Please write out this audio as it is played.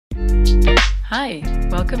Hi,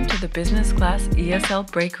 welcome to the Business Class ESL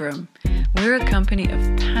Breakroom. We're a company of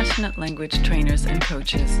passionate language trainers and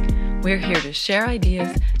coaches. We're here to share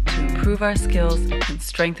ideas to improve our skills and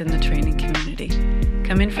strengthen the training community.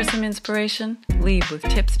 Come in for some inspiration, leave with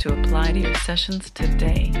tips to apply to your sessions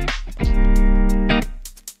today.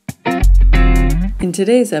 In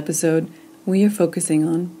today's episode, we are focusing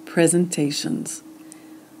on presentations.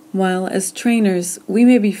 While as trainers, we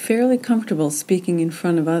may be fairly comfortable speaking in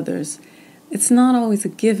front of others, it's not always a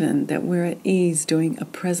given that we're at ease doing a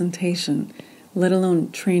presentation, let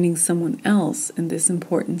alone training someone else in this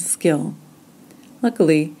important skill.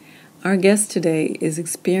 Luckily, our guest today is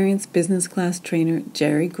experienced business class trainer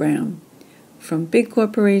Gerry Graham. From big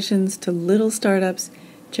corporations to little startups,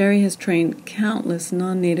 Gerry has trained countless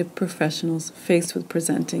non-native professionals faced with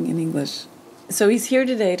presenting in English. So he's here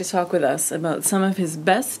today to talk with us about some of his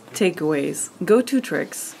best takeaways, go-to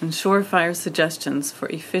tricks, and surefire suggestions for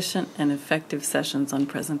efficient and effective sessions on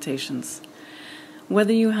presentations.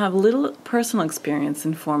 Whether you have little personal experience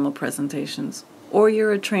in formal presentations, or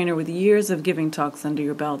you're a trainer with years of giving talks under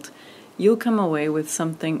your belt, you'll come away with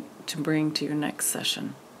something to bring to your next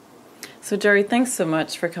session. So Gerry, thanks so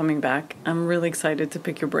much for coming back. I'm really excited to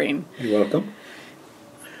pick your brain. You're welcome.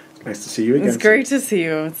 Nice to see you again. It's great to see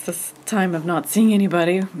you. It's this time of not seeing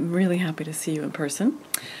anybody. I'm really happy to see you in person.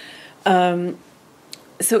 So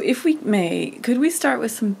if we may, could we start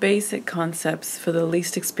with some basic concepts for the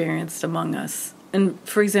least experienced among us? And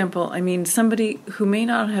for example, somebody who may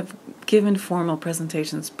not have given formal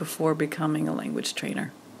presentations before becoming a language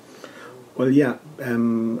trainer. Well, yeah, a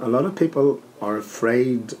lot of people are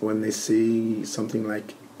afraid when they see something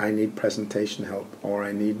like, I need presentation help or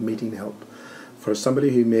I need meeting help. For somebody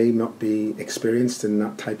who may not be experienced in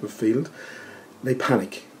that type of field, they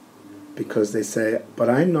panic because they say, but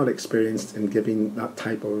I'm not experienced in giving that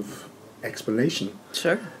type of explanation.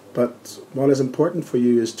 Sure. But what is important for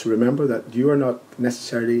you is to remember that you do not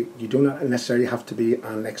necessarily have to be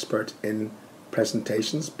an expert in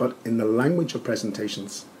presentations, but in the language of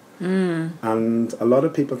presentations. And a lot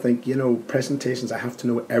of people think, presentations, I have to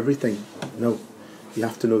know everything. No, you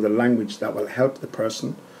have to know the language that will help the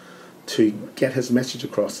person to get his message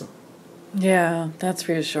across. Yeah, that's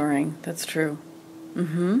reassuring. That's true.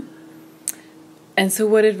 And so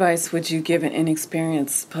what advice would you give an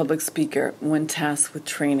inexperienced public speaker when tasked with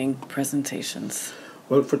training presentations?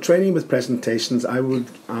 Well, for training with presentations, I would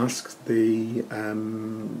ask the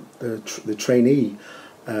trainee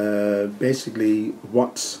basically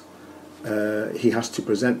what he has to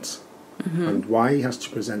present. And why he has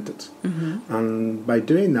to present it. And by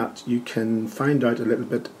doing that, you can find out a little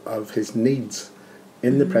bit of his needs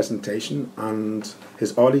in the presentation and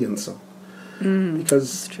his audience.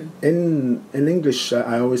 Because in English,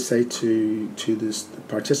 I always say to the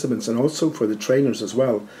participants and also for the trainers as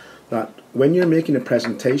well, that when you're making a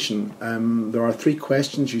presentation, there are 3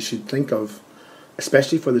 questions you should think of,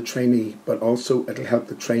 especially for the trainee, but also it'll help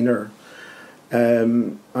the trainer.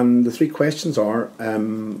 And the 3 questions are,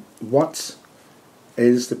 what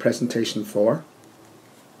is the presentation for?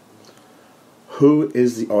 Who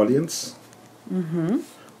is the audience?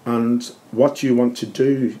 And what do you want to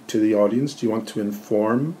do to the audience? Do you want to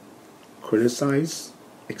inform, criticize,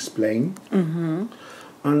 explain? And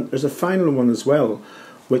there's a final one as well,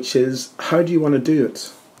 which is, how do you want to do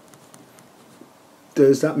it?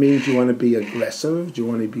 Does that mean, do you want to be aggressive? Do you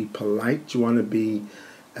want to be polite? Do you want to be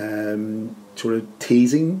sort of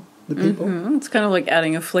teasing the people? It's kind of like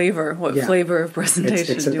adding a flavor. What flavor of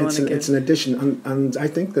presentation do you want to give? It's an addition, and I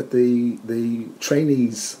think that the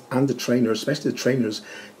trainees and the trainers, especially the trainers,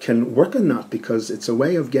 can work on that because it's a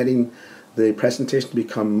way of getting the presentation to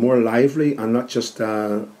become more lively and not just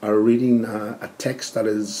reading a text that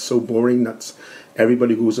is so boring that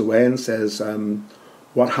everybody goes away and says,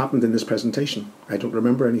 what happened in this presentation? I don't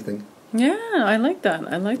remember anything. Yeah, I like that.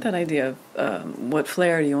 I like that idea of what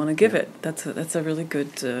flair do you want to give it. That's a really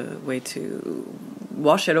good way to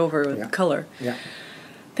wash it over with color. Yeah.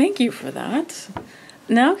 Thank you for that.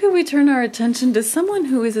 Now can we turn our attention to someone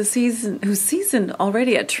who's seasoned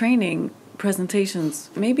already at training presentations?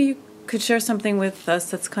 Maybe you could share something with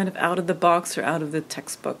us that's kind of out of the box or out of the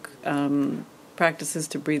textbook. Practices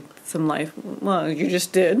to breathe some life. Well, you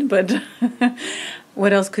just did, but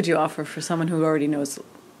what else could you offer for someone who already knows?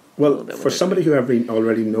 Well, for somebody who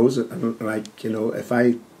already knows it, if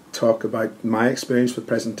I talk about my experience with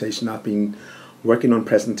presentation, I've been working on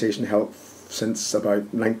presentation help since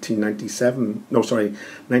about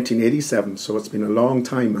 1987, so it's been a long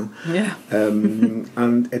time. Yeah.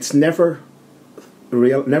 And it's never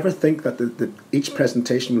think that each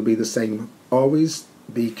presentation will be the same. Always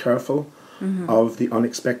be careful of the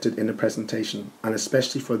unexpected in a presentation, and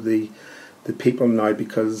especially for the the people now,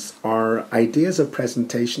 because our ideas of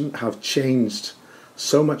presentation have changed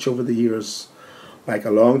so much over the years. Like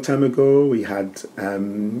a long time ago, we had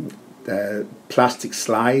plastic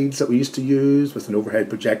slides that we used to use with an overhead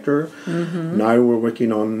projector. Now we're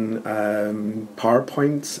working on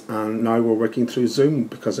PowerPoint, and now we're working through Zoom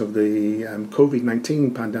because of the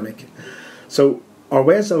COVID-19 pandemic. So our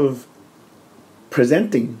ways of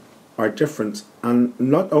presenting are different, and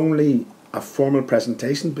not only a formal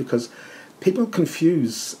presentation, because people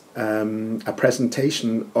confuse a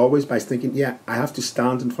presentation always by thinking, yeah, I have to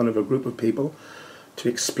stand in front of a group of people to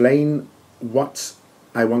explain what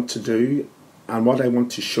I want to do and what I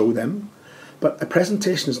want to show them. But a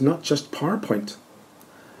presentation is not just PowerPoint.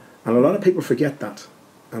 And a lot of people forget that.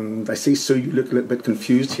 And I see, Sue, you look a little bit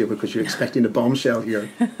confused here because you're expecting a bombshell here.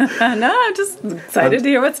 No, I'm just excited to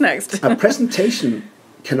hear what's next. A presentation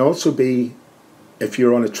can also be, if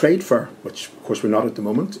you're on a trade fair, which of course we're not at the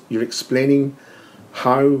moment, you're explaining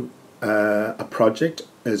how a project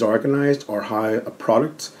is organised or how a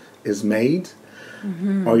product is made,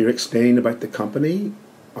 or you're explaining about the company.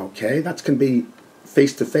 Okay, that can be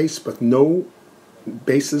face-to-face, but no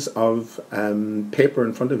basis of paper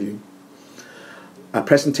in front of you. A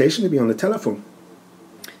presentation can be on the telephone.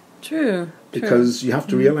 True. Because you have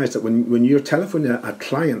to realise that when you're telephoning a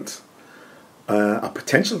client, a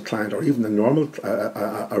potential client, or even a normal,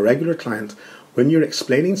 a regular client, when you're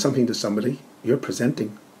explaining something to somebody, you're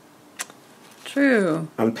presenting. True.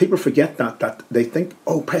 And people forget that they think,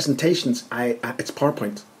 oh, presentations, it's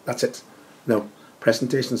PowerPoint, that's it. No,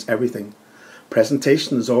 presentation is everything.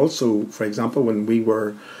 Presentation is also, for example, when we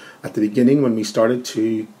were at the beginning, when we started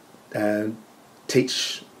to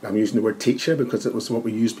teach, I'm using the word teacher because it was what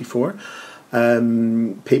we used before,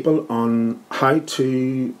 people on how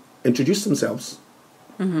to introduce themselves.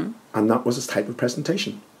 And that was a type of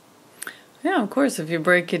presentation. Yeah, of course. If you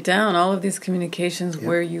break it down, all of these communications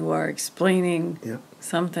where you are explaining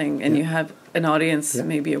something and you have an audience,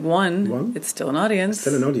 maybe of one, it's still an audience. It's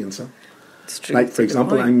still an audience, huh? It's true. Like, for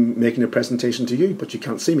example, I'm making a presentation to you, but you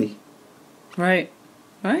can't see me. Right.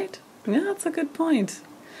 Right. Yeah, that's a good point.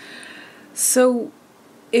 So,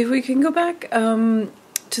 if we can go back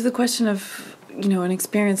to the question of, an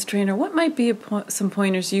experienced trainer, what might be some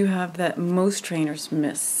pointers you have that most trainers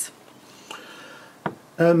miss?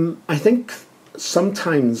 I think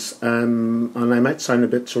sometimes, and I might sound a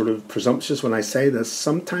bit sort of presumptuous when I say this,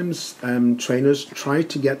 sometimes trainers try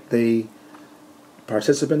to get the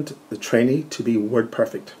participant, the trainee, to be word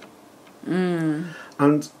perfect.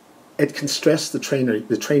 And it can stress the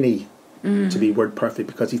trainee to be word perfect,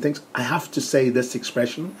 because he thinks, I have to say this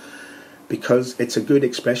expression because it's a good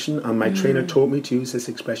expression and my trainer told me to use this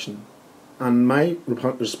expression. And my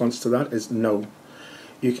response to that is no.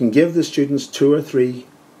 You can give the students 2 or 3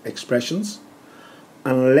 expressions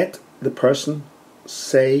and let the person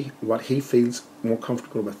say what he feels more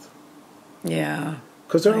comfortable with. Yeah.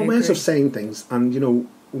 Because there are ways of saying things, and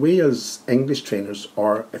we as English trainers,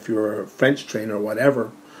 or if you're a French trainer or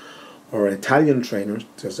whatever, or an Italian trainer,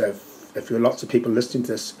 because if you're lots of people listening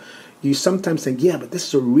to this, you sometimes think, yeah, but this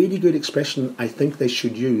is a really good expression I think they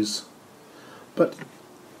should use. And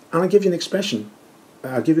I'll give you an expression.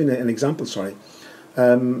 I'll give you an example, sorry.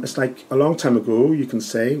 It's like a long time ago, you can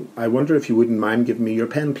say, I wonder if you wouldn't mind giving me your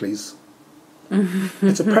pen, please.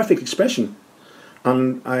 It's a perfect expression.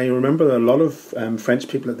 And I remember a lot of French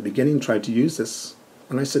people at the beginning tried to use this.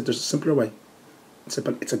 And I said, there's a simpler way. I said,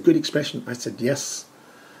 but it's a good expression. I said, yes,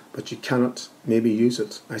 but you cannot maybe use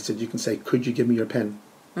it. I said, you can say, could you give me your pen?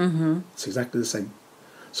 It's exactly the same.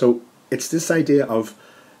 So it's this idea of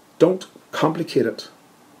don't complicate it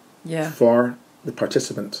for the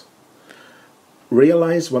participant.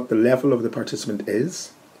 Realize what the level of the participant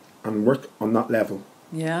is and work on that level.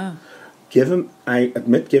 Yeah. Give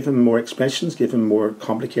him more expressions, give him more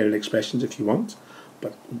complicated expressions if you want,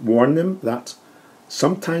 but warn them that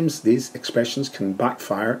sometimes these expressions can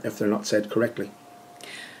backfire if they're not said correctly.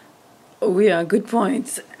 Oh yeah, good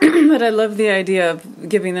points. But I love the idea of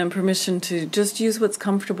giving them permission to just use what's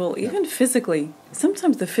comfortable, even physically.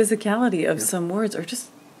 Sometimes the physicality of some words are just,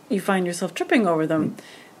 you find yourself tripping over them.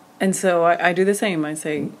 And so I do the same. I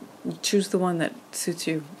say, choose the one that suits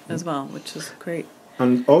you as well, which is great.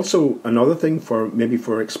 And also another thing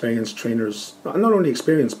for experienced trainers, not only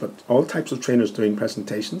experienced, but all types of trainers doing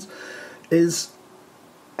presentations, is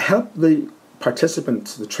help the participant,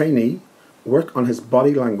 the trainee, work on his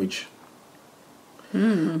body language.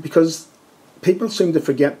 Because people seem to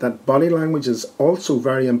forget that body language is also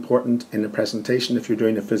very important in a presentation if you're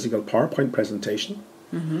doing a physical PowerPoint presentation.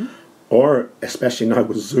 Or especially now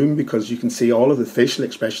with Zoom, because you can see all of the facial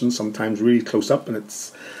expressions sometimes really close up, and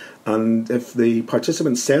And if the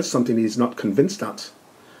participant says something he's not convinced at,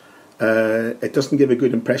 it doesn't give a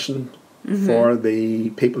good impression for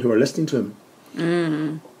the people who are listening to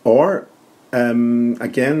him. Or,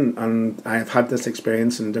 again, and I have had this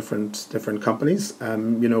experience in different companies,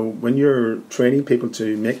 when you're training people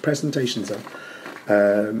to make presentations,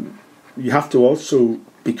 you have to also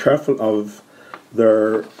be careful of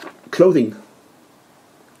their clothing.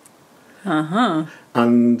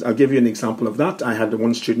 And I'll give you an example of that. I had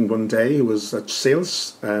one student one day who was a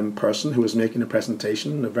sales person who was making a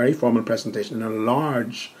presentation, a very formal presentation in a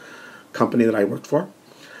large company that I worked for.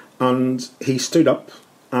 And he stood up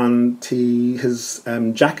and his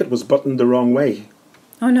jacket was buttoned the wrong way.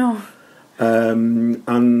 Oh no. And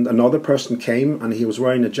another person came and he was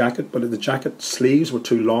wearing a jacket, but the jacket sleeves were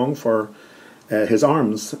too long for his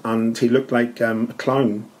arms, and he looked like a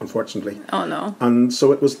clown, unfortunately. Oh no. And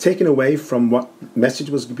so it was taken away from what message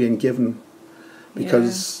was being given,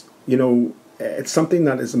 because it's something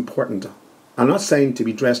that is important. I'm not saying to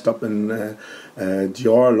be dressed up in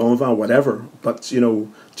Dior, Lanvin, whatever, but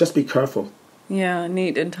just be careful. Yeah,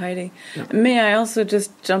 neat and tidy. Yeah. May I also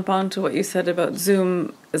just jump on to what you said about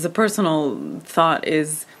Zoom? As a personal thought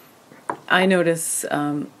is, I notice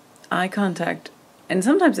eye contact, and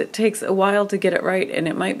sometimes it takes a while to get it right, and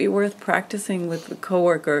it might be worth practicing with a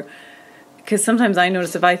coworker, because sometimes I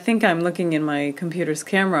notice if I think I'm looking in my computer's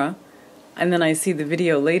camera, and then I see the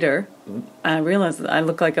video later, I realize that I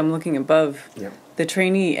look like I'm looking above the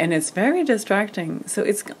trainee, and it's very distracting. So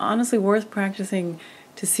it's honestly worth practicing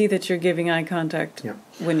to see that you're giving eye contact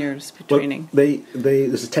when you're training.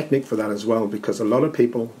 There's a technique for that as well, because a lot of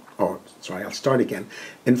people, I'll start again.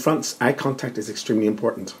 In France, eye contact is extremely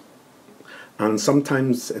important. And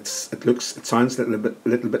sometimes it sounds a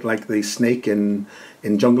little bit like the snake in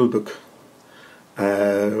Jungle Book,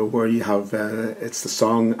 where you have it's the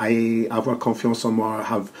song "Avoir confiance en moi,"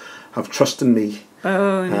 have trust in me.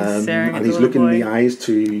 Oh, and he's looking in the eyes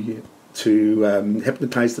to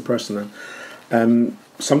hypnotize the person.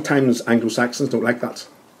 Sometimes Anglo-Saxons don't like that,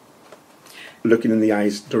 looking in the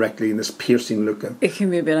eyes directly in this piercing look. It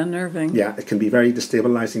can be a bit unnerving. Yeah, it can be very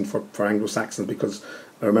destabilizing for Anglo-Saxons, because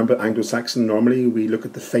I remember Anglo-Saxon, normally we look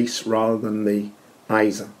at the face rather than the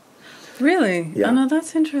eyes. Really? Yeah. Oh no,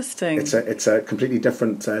 that's interesting. It's a completely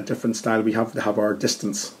different style. We have to have our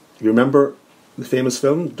distance. You remember the famous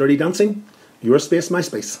film Dirty Dancing? Your space, my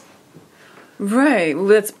space. Right. Well,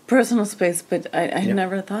 that's personal space, but I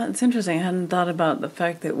never thought. It's interesting. I hadn't thought about the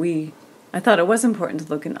fact that I thought it was important to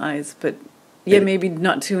look in eyes, but maybe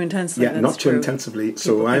not too intensely. Yeah, not too intensively.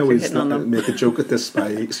 So I always make a joke at this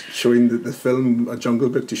by showing the film A Jungle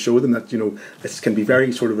Book, to show them that this can be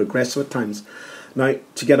very sort of aggressive at times. Now,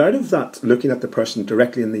 to get out of that, looking at the person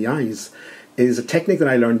directly in the eyes, is a technique that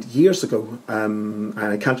I learned years ago, and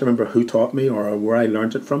I can't remember who taught me or where I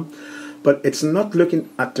learned it from. But it's not looking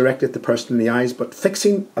directly at the person in the eyes, but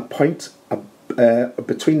fixing a point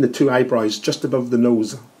between the two eyebrows, just above the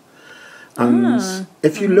nose. And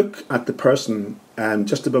if you look at the person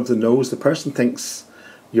just above the nose, the person thinks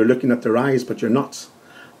you're looking at their eyes, but you're not.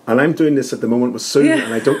 And I'm doing this at the moment with Sue,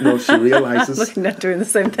 and I don't know if she realises. Looking at doing the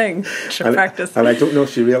same thing. Practice. And I don't know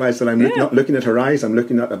if she realises that I'm not looking at her eyes. I'm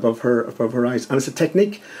looking at above her eyes. And it's a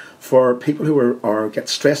technique for people who get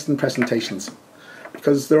stressed in presentations,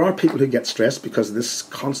 because there are people who get stressed because of this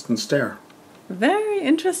constant stare. Very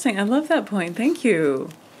interesting. I love that point. Thank you.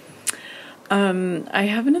 I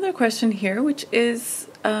have another question here, which is,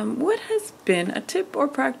 what has been a tip or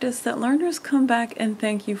practice that learners come back and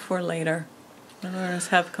thank you for later? The learners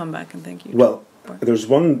have come back and thank you. Well, there's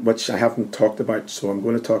one which I haven't talked about, so I'm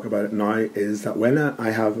going to talk about it now, is that when I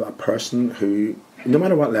have a person who, no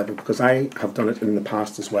matter what level, because I have done it in the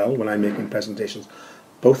past as well, when I'm making presentations,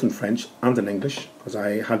 both in French and in English, because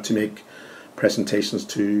I had to make presentations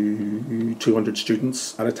to 200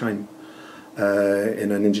 students at a time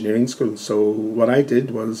in an engineering school. So what I did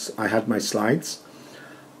was I had my slides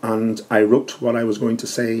and I wrote what I was going to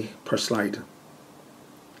say per slide.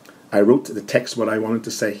 I wrote the text, what I wanted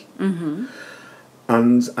to say. Mm-hmm.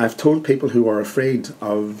 And I've told people who are afraid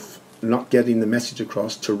of not getting the message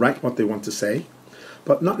across to write what they want to say,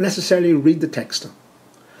 but not necessarily read the text.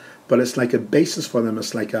 But it's like a basis for them.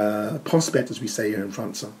 It's like a pense-bête, as we say here in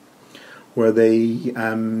France, where they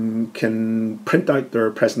can print out their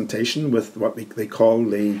presentation with what they call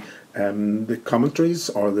the commentaries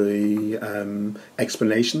or the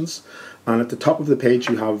explanations. And at the top of the page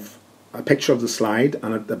you have a picture of the slide,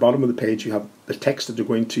 and at the bottom of the page you have the text that you're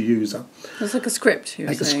going to use. It's like a script, you're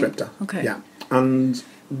saying. Like a script. Okay. Yeah. And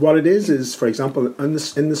what it is, for example, in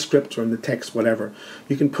the script or in the text, whatever,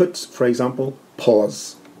 you can put, for example,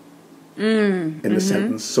 pause in the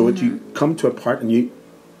sentence, so that you come to a part and you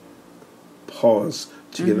pause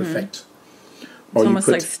to give effect. It's almost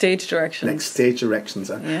like stage directions. Like stage directions.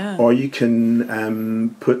 Yeah. Or you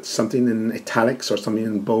can put something in italics or something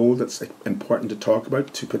in bold that's important to talk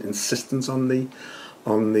about, to put insistence on the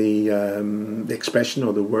expression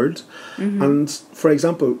or the word. And for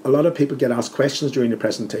example, a lot of people get asked questions during the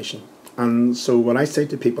presentation. And so what I say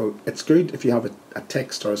to people, it's good if you have a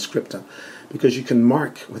text or a scripter, because you can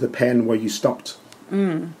mark with a pen where you stopped.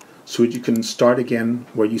 So that you can start again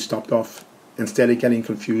where you stopped off, instead of getting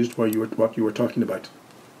confused what you were talking about.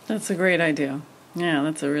 That's a great idea. Yeah,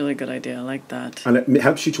 that's a really good idea. I like that. And it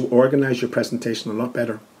helps you to organize your presentation a lot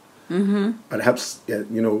better. And it helps,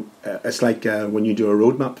 it's like when you do a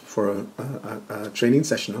roadmap for a training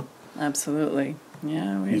session. Huh? Absolutely.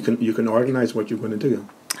 Yeah. You can organize what you're going to do.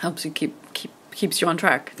 Helps you keeps you on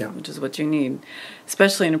track, which is what you need,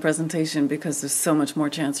 especially in a presentation, because there's so much more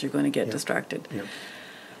chance you're going to get distracted. Yeah.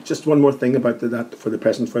 Just one more thing about that for the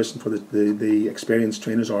present person, for the experienced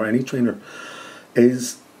trainers or any trainer,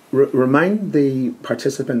 is remind the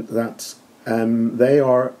participant that they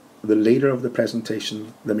are the leader of the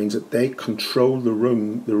presentation. That means that they control the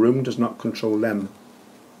room. The room does not control them.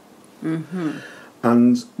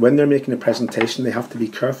 And when they're making a presentation, they have to be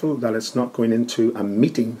careful that it's not going into a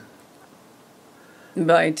meeting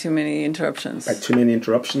by too many interruptions.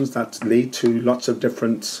 That lead to lots of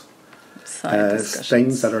different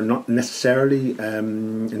things that are not necessarily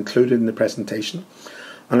included in the presentation.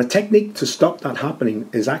 And a technique to stop that happening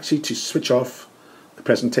is actually to switch off the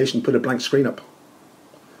presentation, put a blank screen up.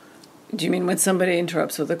 Do you mean when somebody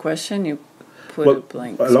interrupts with a question, you put a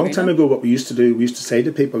blank screen up? A long time ago, what we used to say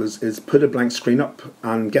to people is put a blank screen up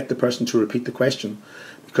and get the person to repeat the question,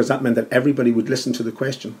 because that meant that everybody would listen to the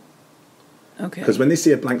question. Okay. Because when they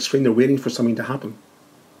see a blank screen, they're waiting for something to happen.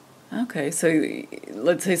 Okay, so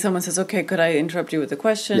let's say someone says, okay, could I interrupt you with a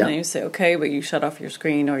question? Yeah. And you say, okay, but you shut off your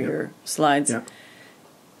screen or your slides. Yeah.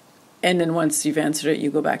 And then once you've answered it,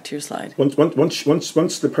 you go back to your slide. Once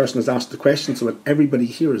the person has asked the question so that everybody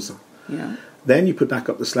hears, then you put back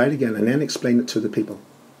up the slide again and then explain it to the people.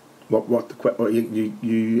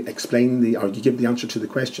 You explain or you give the answer to the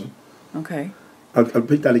question. Okay. I'll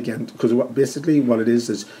repeat that again, because what it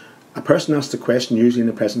is a person asks a question usually in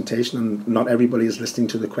a presentation, and not everybody is listening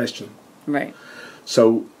to the question. Right.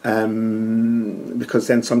 So, because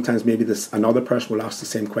then sometimes maybe another person will ask the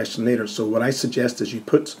same question later. So what I suggest is you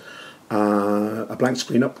put a blank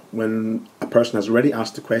screen up when a person has already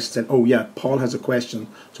asked the question, said, oh yeah, Paul has a question,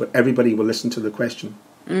 so everybody will listen to the question.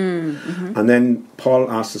 And then Paul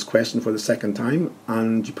asks his question for the second time,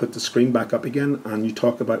 and you put the screen back up again, and you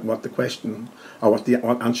talk about what the question, or what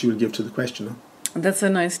answer you will give to the question. That's a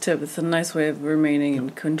nice tip. It's a nice way of remaining in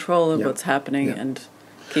control of what's happening and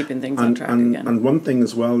keeping things on track again. And one thing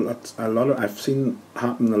as well that I've seen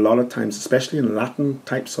happen a lot of times, especially in Latin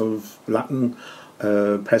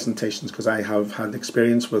presentations, because I have had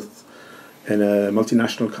experience in a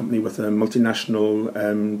multinational company with a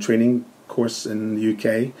multinational training course in the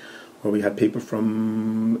UK, where we had people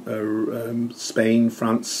from Spain,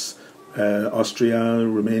 France, Austria,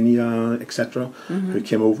 Romania, etc., who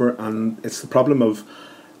came over. And it's the problem of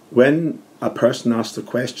when a person asks a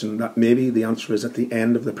question that maybe the answer is at the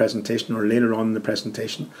end of the presentation or later on in the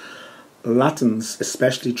presentation. Latins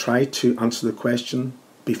especially try to answer the question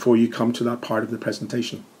before you come to that part of the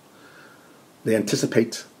presentation. They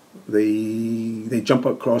anticipate. They jump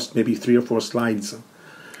across maybe 3 or 4 slides.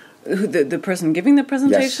 The person giving the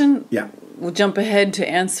presentation will jump ahead to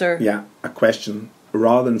answer a question,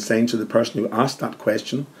 rather than saying to the person who asked that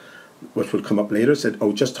question, which will come up later, said,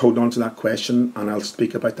 oh, just hold on to that question and I'll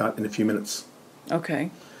speak about that in a few minutes. Okay.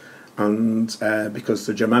 And because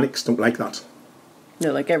the Germanics don't like that. They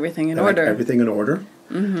like everything in order. Like everything in order.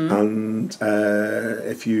 And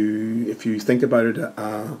if you think about it,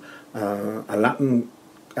 a Latin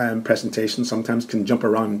presentation sometimes can jump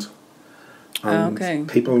around. And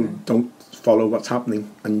people don't follow what's happening,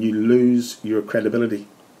 and you lose your credibility.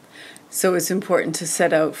 So it's important to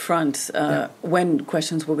set out front when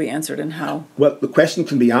questions will be answered and how. Well, the question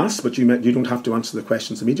can be asked, but you don't have to answer the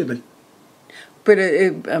questions immediately. But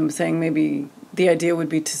I'm saying maybe the idea would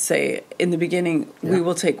be to say in the beginning, we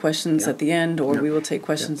will take questions at the end, or we will take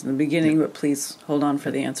questions in the beginning, but please hold on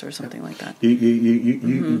for the answer or something like that.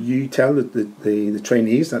 You tell the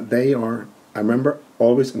trainees that they are, I remember,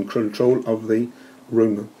 always in control of the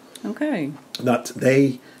room. Okay. That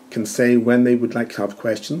they can say when they would like to have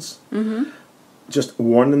questions. Just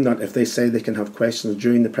warn them that if they say they can have questions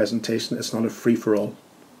during the presentation, it's not a free-for-all.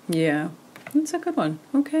 Yeah, that's a good one.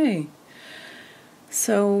 Okay.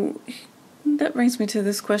 So that brings me to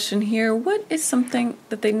this question here. What is something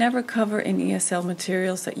that they never cover in ESL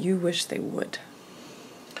materials that you wish they would?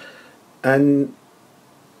 And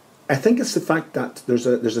I think it's the fact that there's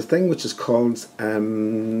a thing which is called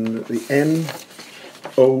the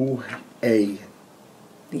NOA.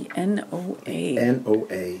 The NOA.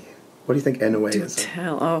 NOA. What do you think NOA is? Do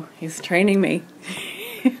tell. Oh, he's training me.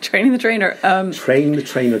 Training the trainer. Train the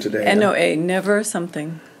trainer today. NOA, never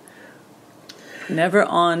something. Never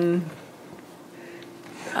on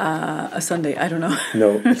a Sunday. I don't know.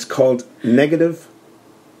 No, it's called negative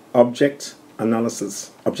objection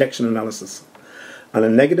analysis. And a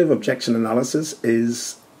negative objection analysis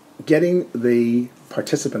is getting the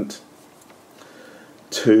participant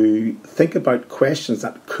to think about questions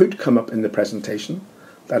that could come up in the presentation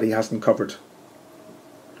that he hasn't covered.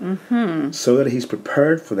 So that he's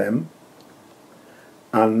prepared for them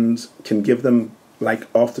and can give them like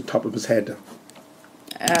off the top of his head.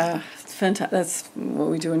 Fantastic. That's what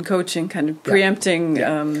we do in coaching, kind of preempting.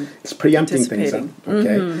 It's preempting things,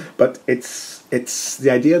 okay? But it's the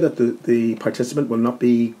idea that the participant will not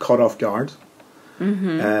be caught off guard.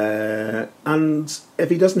 And if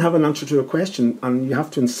he doesn't have an answer to a question, and you have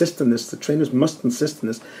to insist on this, the trainers must insist on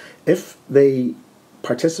this, if the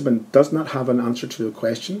participant does not have an answer to a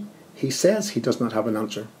question, he says he does not have an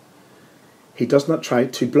answer. He does not try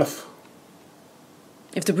to bluff.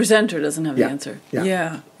 If the presenter doesn't have the answer.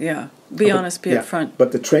 Yeah. Be honest, be upfront.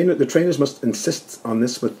 But the trainers must insist on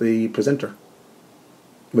this with the presenter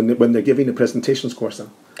when they're giving a presentations course.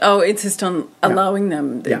 Oh, insist on allowing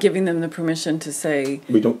them, giving them the permission to say,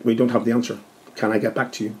 we don't have the answer. Can I get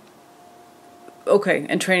back to you? Okay,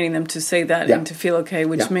 and training them to say that and to feel okay,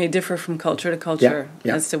 which may differ from culture to culture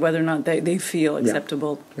as to whether or not they feel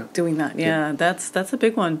acceptable doing that. Yeah, that's a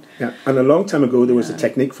big one. Yeah, and a long time ago there was a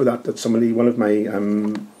technique for that one of my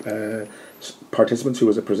participants who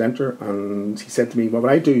was a presenter, and he said to me, well,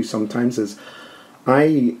 what I do sometimes is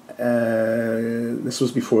this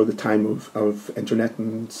was before the time of internet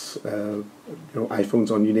and iPhones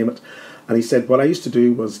on, you name it, and he said what I used to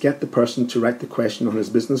do was get the person to write the question on his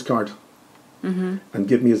business card. And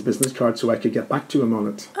give me his business card so I could get back to him on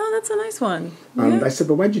it. Oh, that's a nice one. And I said,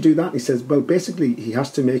 well, why'd you do that? And he says, well, basically, he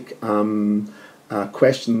has to make a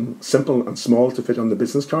question simple and small to fit on the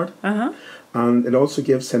business card. And it also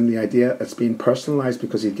gives him the idea it's being personalised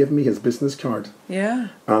because he'd given me his business card. Yeah.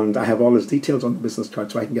 And I have all his details on the business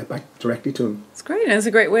card so I can get back directly to him. It's great. And it's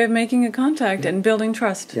a great way of making a contact and building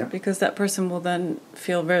trust because that person will then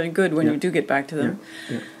feel very good when you do get back to them.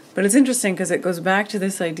 But it's interesting because it goes back to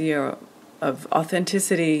this idea of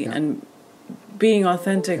authenticity, and being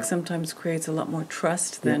authentic sometimes creates a lot more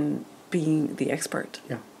trust than being the expert.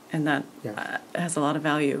 And that has a lot of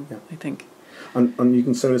value, I think. And you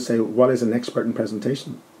can sort of say, what is an expert in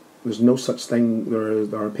presentation? There's no such thing.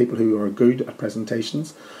 There are people who are good at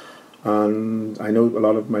presentations, and I know a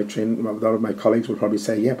lot of my colleagues will probably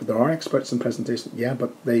say, yeah, but there are experts in presentation. Yeah,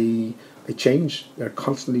 but they change. They're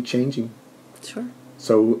constantly changing. Sure.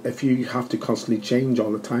 So if you have to constantly change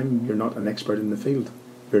all the time, you're not an expert in the field.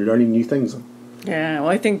 You're learning new things. Yeah, well,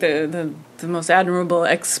 I think the most admirable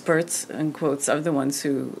experts, in quotes, are the ones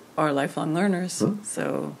who are lifelong learners.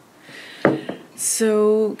 So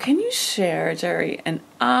can you share, Gerry, an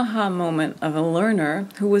aha moment of a learner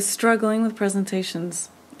who was struggling with presentations,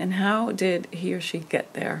 and how did he or she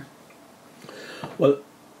get there? Well,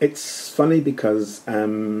 it's funny because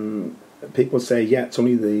people say, it's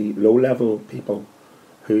only the low-level people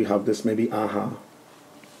who have this maybe aha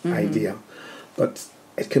idea, but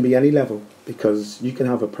it can be any level, because you can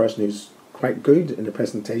have a person who's quite good in a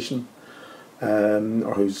presentation,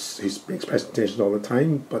 or who makes presentations all the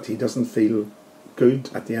time, but he doesn't feel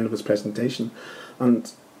good at the end of his presentation.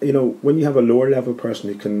 And when you have a lower level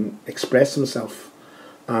person who can express himself,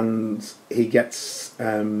 and he gets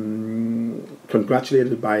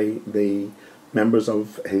congratulated by the members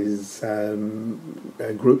of his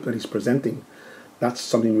group that he's presenting, that's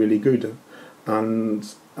something really good. And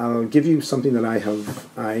I'll give you something that I had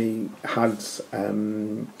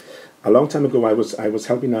a long time ago. I was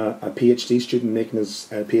helping a PhD student making his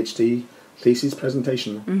PhD thesis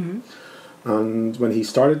presentation. And when he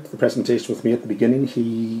started the presentation with me at the beginning,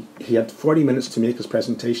 he had 40 minutes to make his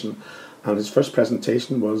presentation, and his first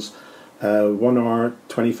presentation was 1 hour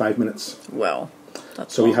 25 minutes. Well,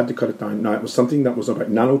 so we had to cut it down. Now, it was something that was about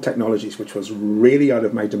nanotechnologies, which was really out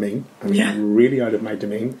of my domain. Really out of my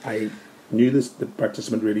domain. I knew the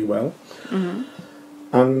participant really well.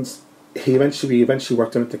 And we eventually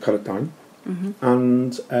worked on it to cut it down.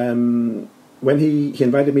 And when he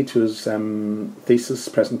invited me to his thesis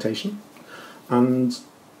presentation, and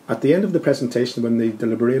at the end of the presentation, when they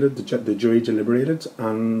deliberated, the jury deliberated,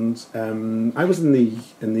 and I was in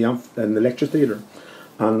the lecture theatre.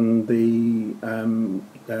 And the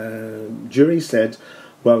jury said,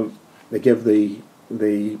 well, they give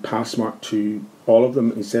the pass mark to all of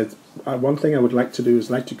them. He said, one thing I would like to do is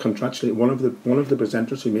like to congratulate one of the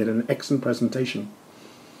presenters who made an excellent presentation.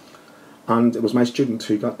 And it was my student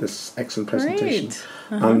who got this excellent presentation.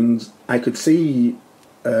 And I could see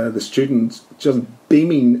the student just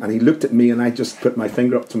beaming, and he looked at me, and I just put my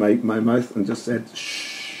finger up to my mouth and just said,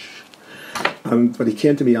 shh. But he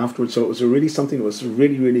came to me afterwards, so it was really something that was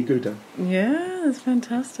really, really good. Yeah, that's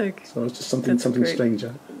fantastic. So it was just something strange.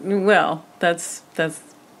 Well, that's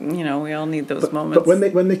we all need those moments.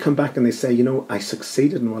 But when they come back and they say, I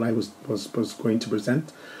succeeded in what I was going to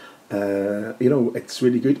present, it's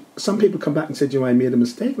really good. Some people come back and say, I made a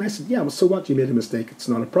mistake. And I said, yeah, well, so what? You made a mistake. It's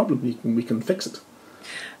not a problem. We can fix it.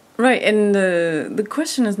 Right, and the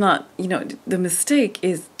question is not, the mistake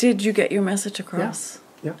is, did you get your message across?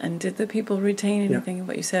 Yeah. And did the people retain anything of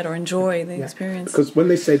what you said or enjoy the experience? Because when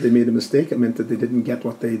they said they made a mistake, it meant that they didn't get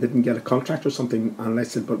a contract or something. And I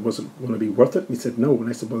said, but was it going to be worth it? And he said, no. And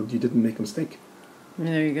I said, well, you didn't make a mistake.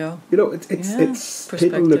 There you go. It's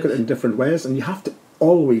people look at it in different ways, and you have to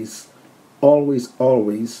always, always,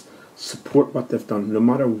 always support what they've done, no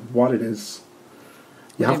matter what it is.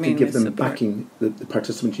 You have to give them backing, the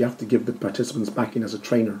participants. You have to give the participants backing as a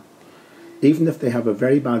trainer. Even if they have a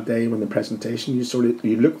very bad day when the presentation,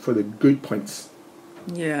 you look for the good points,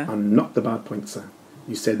 and not the bad points.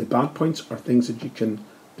 You say the bad points are things that you can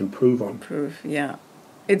improve on.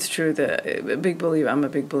 It's true. I'm a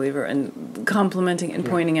big believer in complimenting and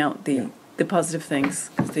pointing out the positive things,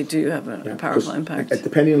 because they do have a powerful impact.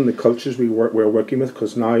 Depending on the cultures we're working with,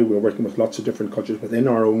 because now we're working with lots of different cultures within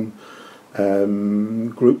our own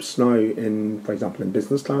groups now. For example, in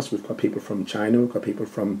business class, we've got people from China, we've got people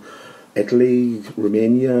from Italy,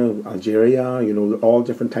 Romania, Algeria, all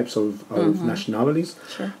different types of nationalities.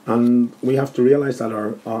 Sure. And we have to realise that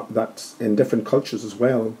that in different cultures as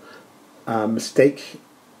well, mistake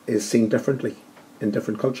is seen differently in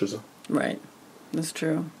different cultures. Right, that's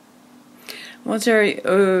true. Well, Gerry,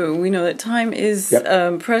 we know that time is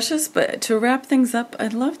precious, but to wrap things up,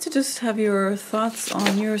 I'd love to just have your thoughts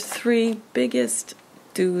on your 3 biggest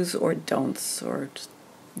do's or don'ts, or just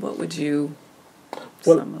what would you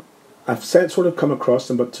sum up? I've sort of come across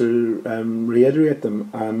them, but to reiterate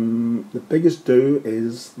them, the biggest do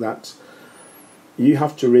is that you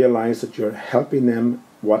have to realise that you're helping them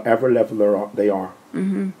whatever level they are.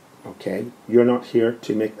 Mm-hmm. Okay? You're not here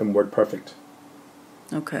to make them word perfect.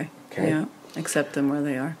 Okay. Yeah. Accept them where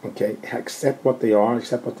they are. Okay. Accept what they are,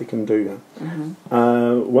 accept what they can do.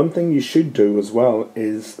 Mm-hmm. One thing you should do as well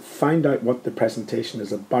is find out what the presentation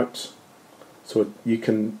is about, so you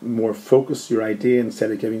can more focus your idea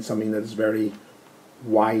instead of giving something that is very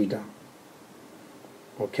wide.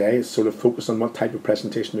 Okay, sort of focus on what type of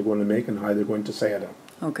presentation they're going to make and how they're going to say it.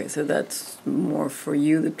 Okay, so that's more for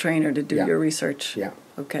you, the trainer, to do your research. Yeah.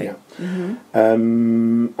 Okay. Yeah.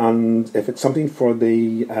 Mm-hmm. And if it's something for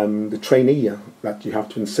the trainee that you have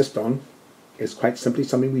to insist on, it's quite simply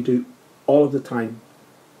something we do all of the time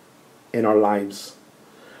in our lives,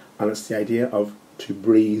 and it's the idea of to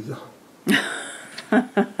breathe.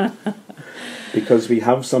 Because we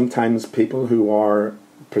have sometimes people who are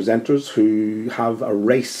presenters who have a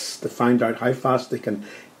race to find out how fast they can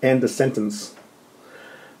end a sentence,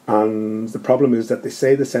 and the problem is that they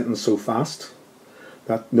say the sentence so fast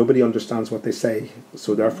that nobody understands what they say,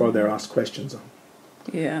 so therefore they're asked questions.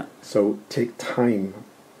 So take time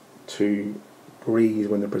to breathe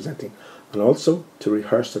when they're presenting, and also to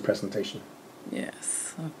rehearse the presentation.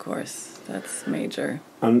 Yes, of course, that's major.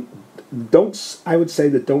 And don'ts, I would say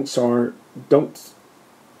the don'ts are, don't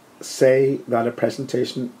say that a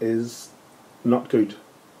presentation is not good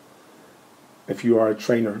if you are a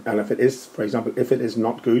trainer. And if it is, for example, if it is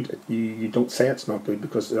not good, you don't say it's not good,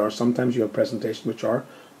 because there are sometimes you have presentations which are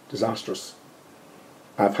disastrous.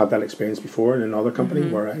 I've had that experience before in another company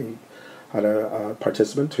where I had a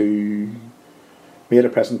participant who made a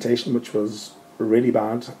presentation which was really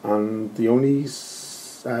bad, and the only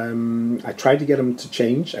I tried to get him to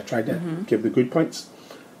change. I tried to give the good points.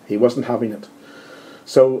 He wasn't having it.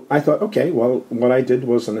 So I thought, okay, well, what I did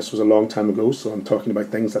was, and this was a long time ago, so I'm talking about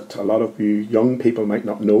things that a lot of you young people might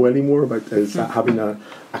not know anymore about, is having a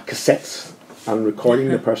cassette and recording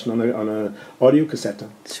the person on a audio cassette.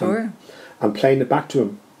 Sure. And playing it back to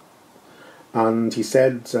him. And he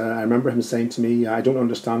said, I remember him saying to me, I don't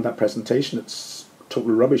understand that presentation. It's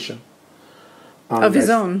total rubbish. Of his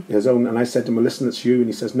own? His own. And I said to him, well, listen, it's you. And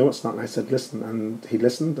he says, no, it's not. And I said, listen. And he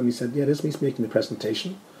listened and he said, yeah, it is me making the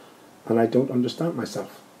presentation, and I don't understand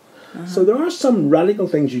myself. So there are some radical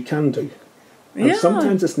things you can do. And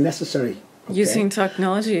sometimes it's necessary. Okay? Using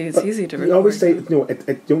technology, it's easy to record. You always say,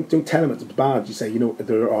 don't tell them it's bad. You say,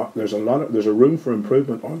 there's a room for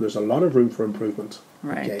improvement, or there's a lot of room for improvement.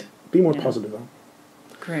 Right. Okay. Be more positive.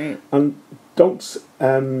 Great. And don't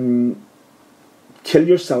kill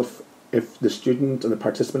yourself if the student and the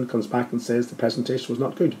participant comes back and says the presentation was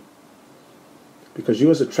not good. Because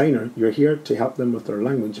you as a trainer, you're here to help them with their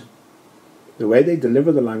language. The way they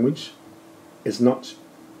deliver the language is not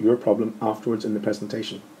your problem afterwards in the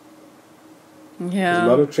presentation. Yeah. A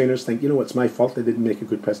lot of trainers think, it's my fault they didn't make a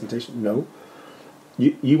good presentation. No.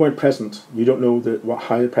 You weren't present. You don't know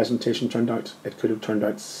how the presentation turned out. It could have turned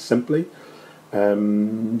out simply,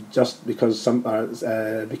 just because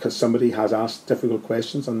somebody has asked difficult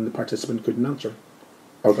questions and the participant couldn't answer,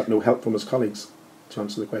 or got no help from his colleagues to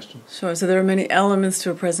answer the question. Sure. So there are many elements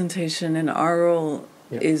to a presentation, and our role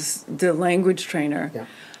is the language trainer. Yeah.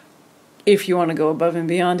 If you want to go above and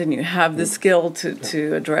beyond, and you have the skill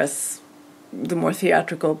to address the more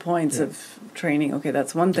theatrical points of training, okay,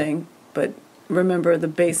 that's one thing. But remember, the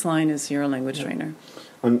baseline is you're a language trainer.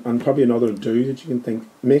 And probably another that you can think,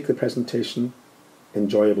 make the presentation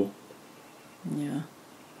enjoyable. Yeah.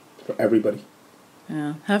 For everybody.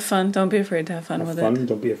 Yeah. Have fun. Don't be afraid to have fun with it.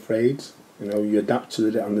 Don't be afraid. You adapt to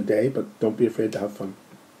it on the day, but don't be afraid to have fun.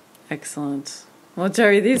 Excellent. Well,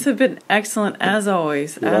 Gerry, these have been excellent as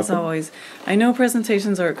always. You're welcome. Always. I know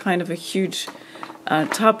presentations are kind of a huge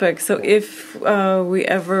topic, so if we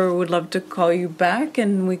ever would love to call you back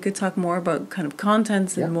and we could talk more about kind of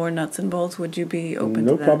contents and more nuts and bolts, would you be open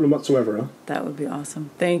to that? No problem whatsoever. Huh? That would be awesome.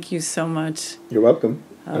 Thank you so much. You're welcome.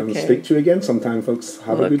 Okay. And speak to you again sometime, folks.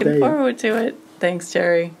 Have a good day. Looking forward to it. Thanks,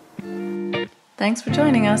 Gerry. Thanks for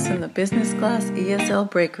joining us in the Business Class ESL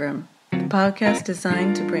Breakroom, the podcast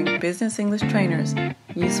designed to bring business English trainers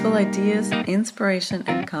useful ideas, inspiration,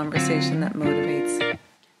 and conversation that motivates.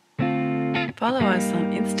 Follow us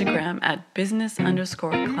on Instagram at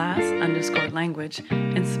business_class_language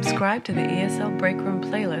and subscribe to the ESL Breakroom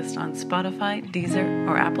playlist on Spotify, Deezer,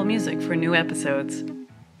 or Apple Music for new episodes.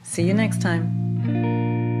 See you next time.